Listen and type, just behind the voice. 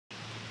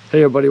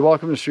Hey everybody,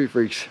 welcome to Street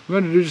Freaks.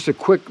 We're going to do just a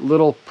quick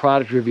little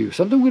product review.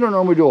 Something we don't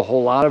normally do a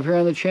whole lot of here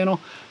on the channel,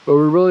 but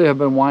we really have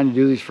been wanting to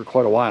do these for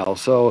quite a while.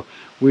 So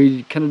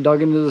we kind of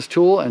dug into this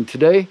tool, and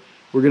today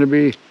we're going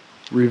to be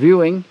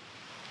reviewing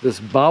this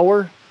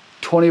Bauer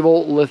 20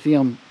 volt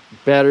lithium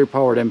battery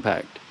powered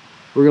impact.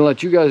 We're going to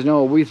let you guys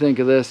know what we think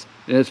of this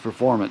and its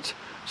performance.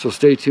 So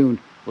stay tuned.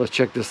 Let's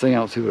check this thing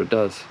out, see what it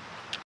does.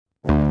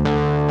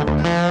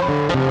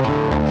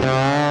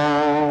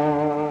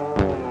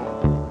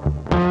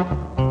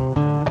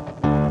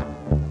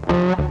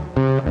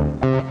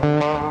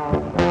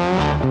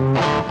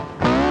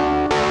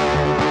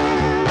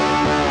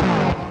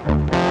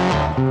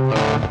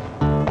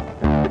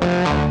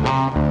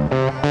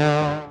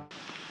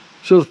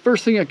 So the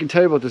first thing I can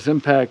tell you about this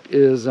impact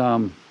is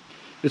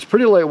it's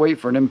pretty lightweight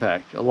for an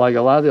impact. Like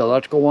a lot of the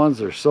electrical ones,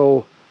 they're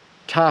so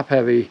top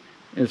heavy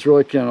and it's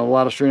really kind of a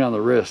lot of strain on the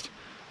wrist.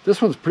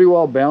 This one's pretty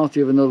well balanced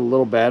even though the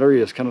little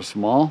battery is kind of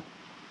small.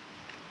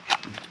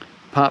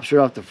 Pops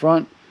right off the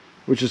front,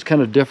 which is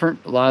kind of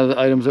different. A lot of the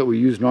items that we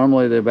use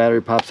normally, the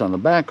battery pops on the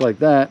back like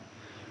that,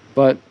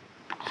 but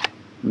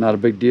not a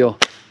big deal.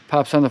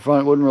 Pops on the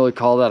front, wouldn't really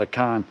call that a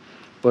con.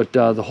 But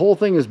the whole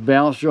thing is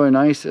balanced really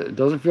nice. It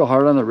doesn't feel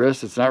hard on the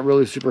wrist. It's not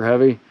really super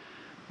heavy.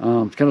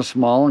 It's kind of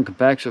small and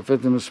compact, so it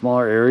fits into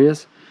smaller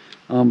areas.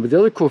 But the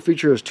other cool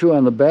feature is too,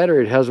 on the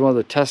battery, it has one of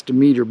the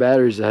testometer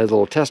batteries that has a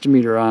little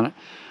testometer on it.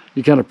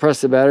 You kind of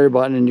press the battery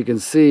button and you can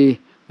see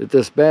that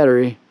this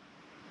battery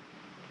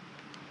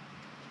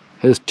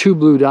has 2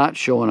 blue dots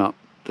showing up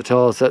to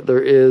tell us that there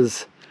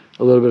is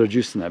a little bit of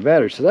juice in that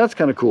battery. So that's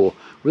kind of cool.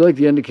 We like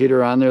the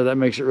indicator on there. That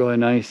makes it really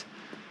nice.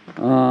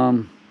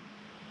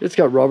 It's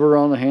got rubber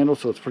around the handle,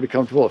 so it's pretty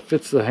comfortable. It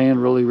fits the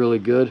hand really, really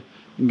good. You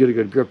can get a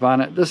good grip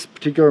on it. This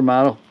particular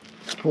model,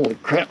 holy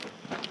crap,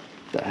 what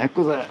the heck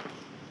was that?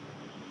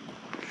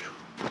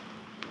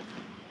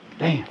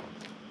 Damn.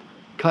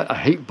 I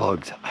hate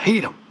bugs. I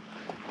hate them.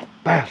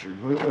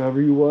 Bastard, whatever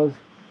you was.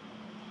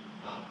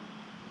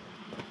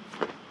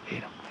 Hate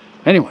them.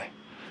 Anyway,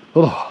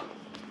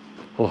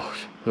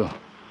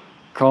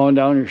 crawling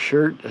down your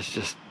shirt, that's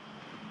just,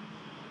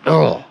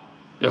 yeah.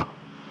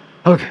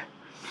 Okay,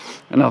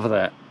 enough of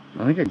that.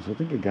 I think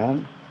I got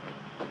it.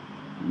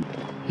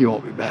 He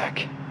won't be back.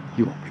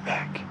 He won't be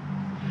back.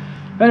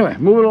 Anyway,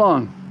 moving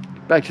along.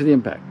 Back to the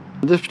impact.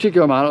 This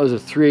particular model is a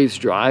 3/8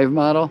 drive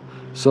model.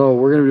 So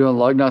we're going to be doing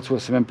lug nuts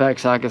with some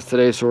impact sockets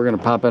today. So we're going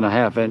to pop in a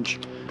 1/2 inch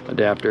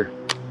adapter,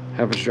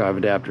 1/2 inch drive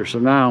adapter. So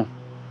now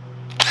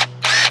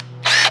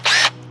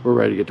we're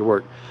ready to get to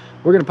work.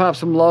 We're going to pop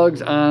some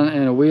lugs on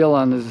and a wheel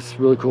on this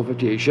really cool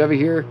 58 Chevy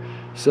here.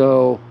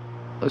 So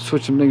let's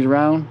switch some things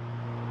around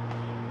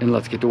and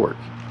let's get to work.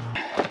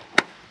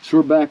 So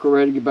we're back, we're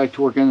ready to get back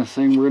to work on this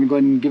thing. We're gonna go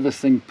ahead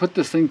and put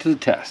this thing to the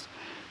test.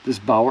 This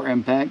Bauer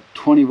impact,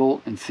 20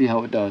 volt, and see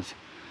how it does.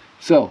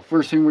 So,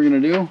 first thing we're gonna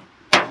do,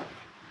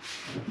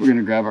 we're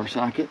gonna grab our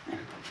socket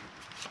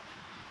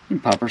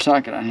and pop our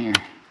socket on here.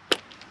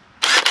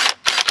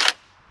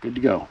 Good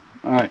to go.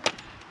 All right,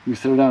 we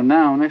set it down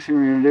now. Next thing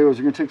we're gonna do is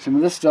we're gonna take some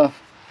of this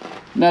stuff.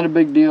 Not a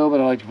big deal, but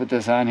I like to put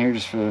this on here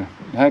just for the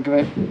heck of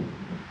it.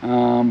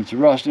 It's a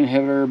rust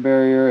inhibitor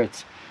barrier.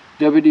 It's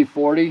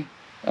WD-40.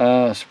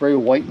 Spray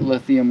white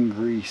lithium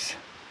grease.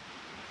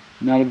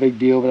 Not a big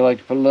deal, but I like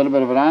to put a little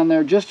bit of it on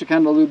there just to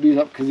kind of lube these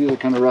up because these are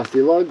kind of rusty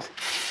lugs.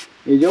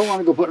 You don't want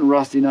to go putting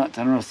rusty nuts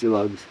on rusty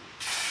lugs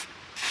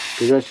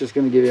because that's just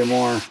going to give you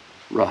more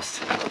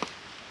rust.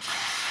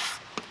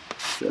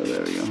 So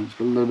there we go. Let's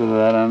put a little bit of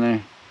that on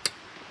there.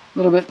 A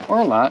little bit or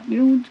a lot.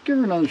 You know, just give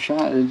her another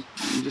shot. You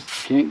just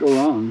can't go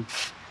wrong.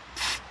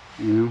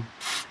 You know,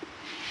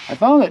 I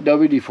found that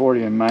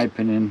WD-40, in my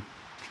opinion,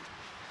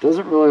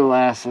 doesn't really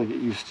last like it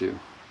used to.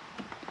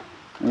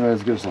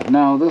 That's good stuff.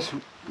 Now this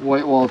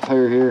white wall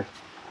tire here,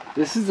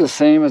 this is the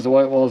same as the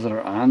white walls that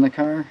are on the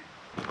car.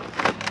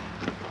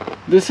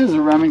 This is a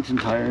Remington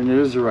tire and it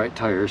is the right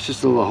tire. It's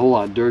just a whole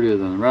lot dirtier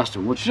than the rest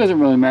of them, which doesn't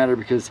really matter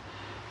because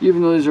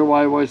even though these are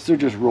wide whites, they're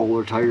just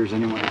roller tires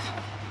anyways.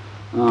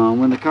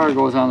 When the car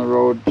goes on the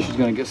road, she's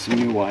gonna get some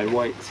new wide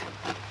whites.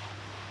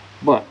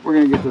 But we're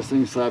gonna get this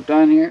thing slapped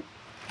on here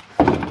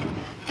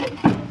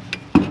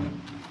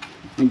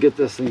and get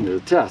this thing to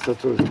the test.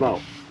 That's what it's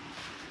about.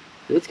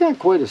 It's got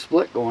quite a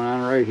split going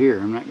on right here,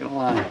 I'm not gonna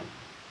lie.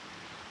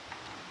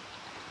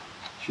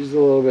 She's a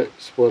little bit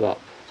split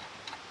up.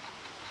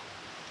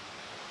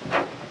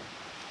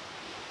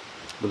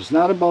 But it's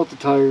not about the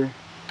tire.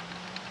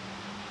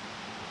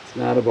 It's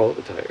not about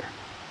the tire.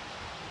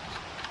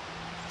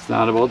 It's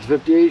not about the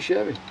 58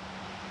 Chevy.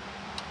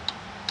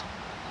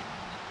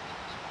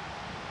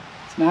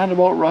 It's not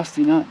about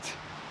rusty nuts.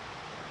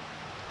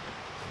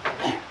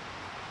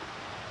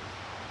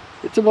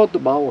 It's about the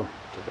Bauer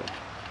today.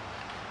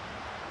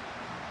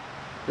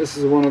 This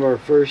is one of our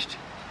first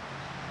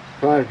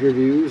product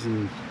reviews,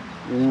 and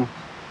you know,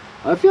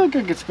 I feel like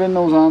I could spin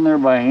those on there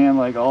by hand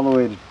like all the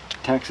way to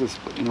Texas,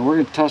 but you know, we're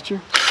gonna test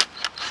her,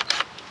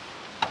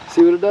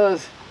 see what it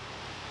does.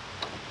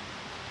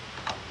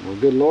 Well,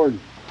 good Lord,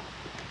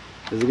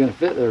 is it gonna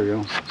fit? There we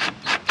go.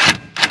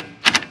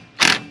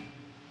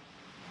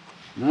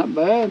 Not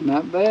bad,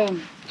 not bad.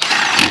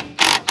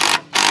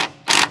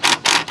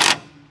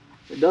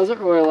 It doesn't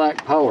really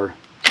lack power.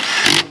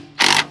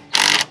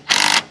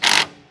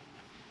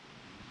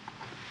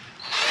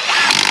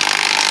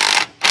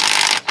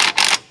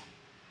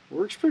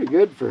 Works pretty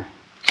good for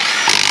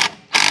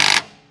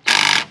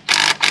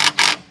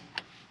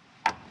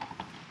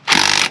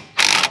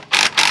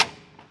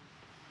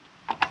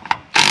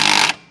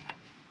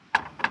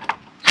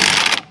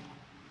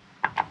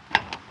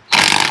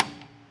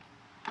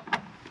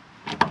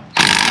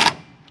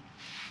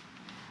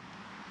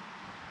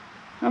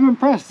I'm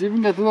impressed. It's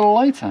even got the little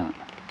lights on it.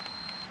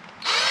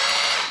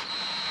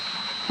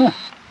 Huh.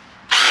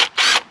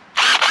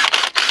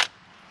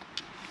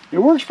 It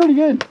works pretty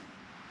good.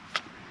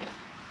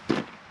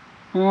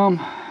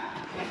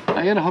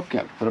 I got a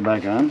hubcap to put it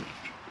back on,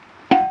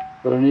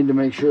 but I need to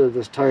make sure that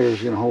this tire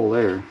is going to hold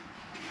air.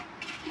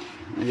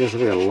 I guess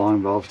if I got a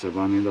long valve tip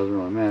on it, doesn't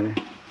really matter.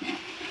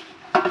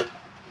 I'm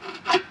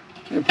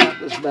going to put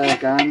this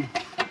back on,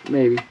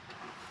 maybe.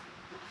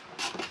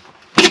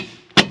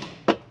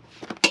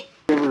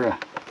 Give her a...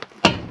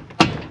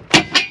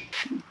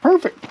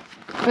 Perfect.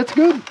 That's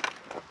good.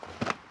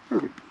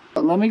 Perfect.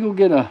 Let me go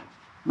get a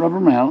rubber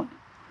mallet.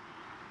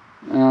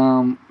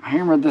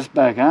 Hammer this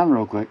back on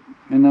real quick,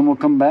 and then we'll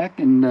come back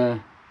and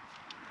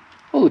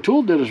well, the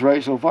tool did us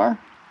right so far.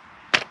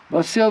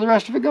 Let's see how the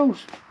rest of it goes.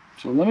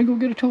 So let me go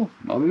get a tool.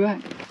 I'll be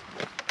back.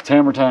 It's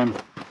hammer time.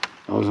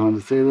 I always wanted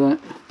to say that.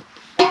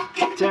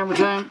 It's hammer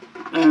time.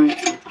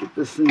 Alright, get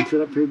this thing set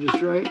up here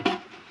just right.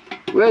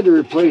 We had to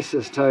replace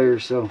this tire,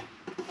 so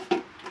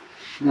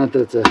not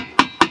that it's a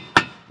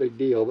big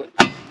deal, but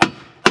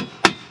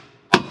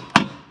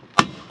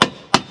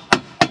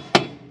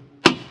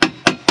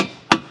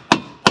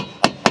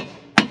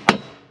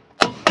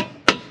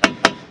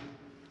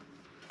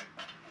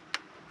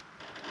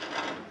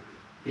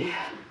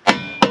yeah.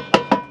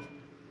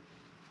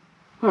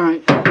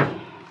 Alright.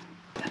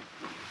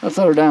 Let's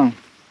let her down.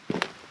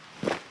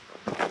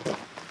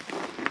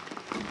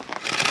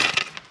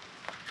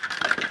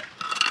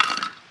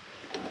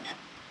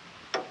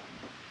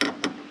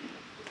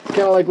 Kind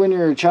of like when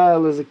you're a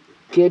child as a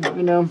kid,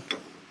 you know.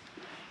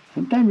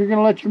 Sometimes you're going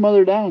to let your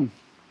mother down.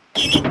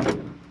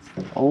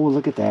 Oh,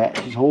 look at that.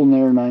 She's holding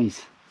there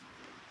nice.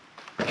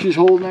 She's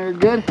holding there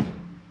good.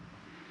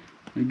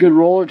 A good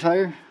roller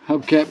tire.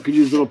 Hubcap could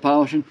use a little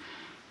polishing.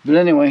 But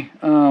anyway,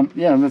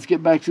 yeah, let's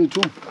get back to the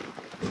tool.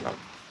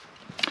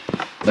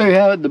 There you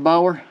have it, the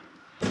Bauer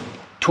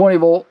 20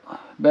 volt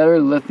battery,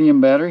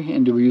 lithium battery.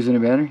 And do we use any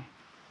battery?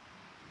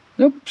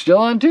 Nope, still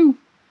on 2.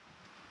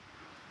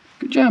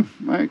 Good job.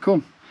 All right,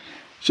 cool.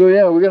 So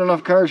yeah, we got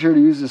enough cars here to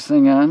use this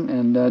thing on,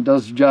 and it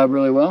does the job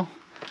really well.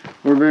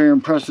 We're very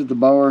impressed with the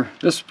Bauer.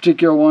 This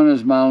particular one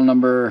is model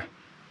number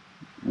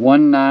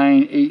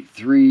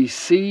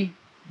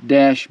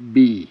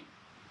 1983C-B.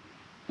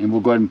 And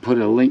we'll go ahead and put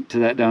a link to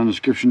that down in the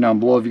description down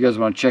below if you guys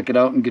want to check it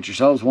out and get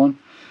yourselves one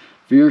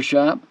for your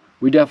shop.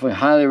 We definitely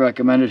highly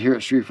recommend it here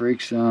at Street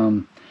Freaks.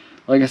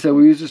 Like I said,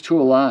 we use this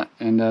tool a lot,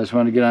 and I just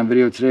wanted to get on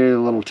video today, a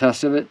little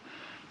test of it,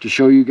 to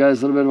show you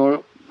guys a little bit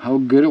about how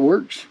good it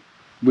works.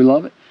 We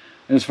love it.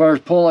 And as far as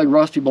pulling like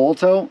rusty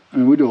bolts out, I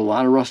mean, we do a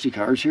lot of rusty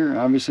cars here,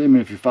 obviously. I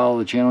mean, if you follow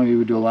the channel, you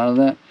would do a lot of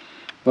that.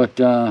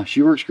 But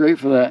she works great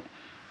for that.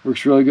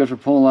 Works really good for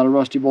pulling a lot of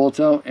rusty bolts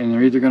out, and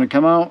they're either going to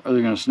come out or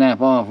they're going to snap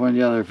off, one or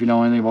the other, if you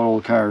know anything about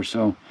old cars.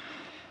 So,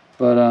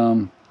 but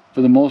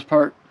for the most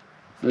part,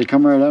 they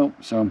come right out.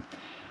 So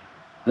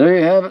there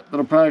you have it,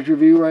 little product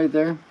review right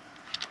there.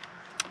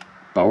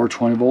 Bauer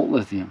 20 volt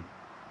lithium.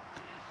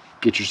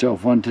 Get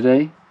yourself one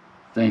today.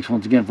 Thanks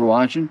once again for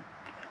watching.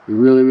 We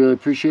really, really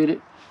appreciate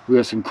it. We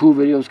got some cool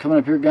videos coming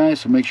up here, guys,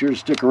 so make sure to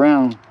stick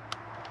around.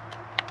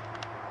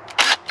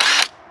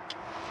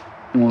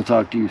 And we'll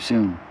talk to you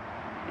soon.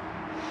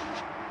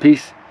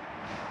 Peace.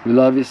 We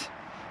love you,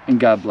 and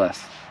God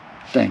bless.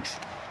 Thanks.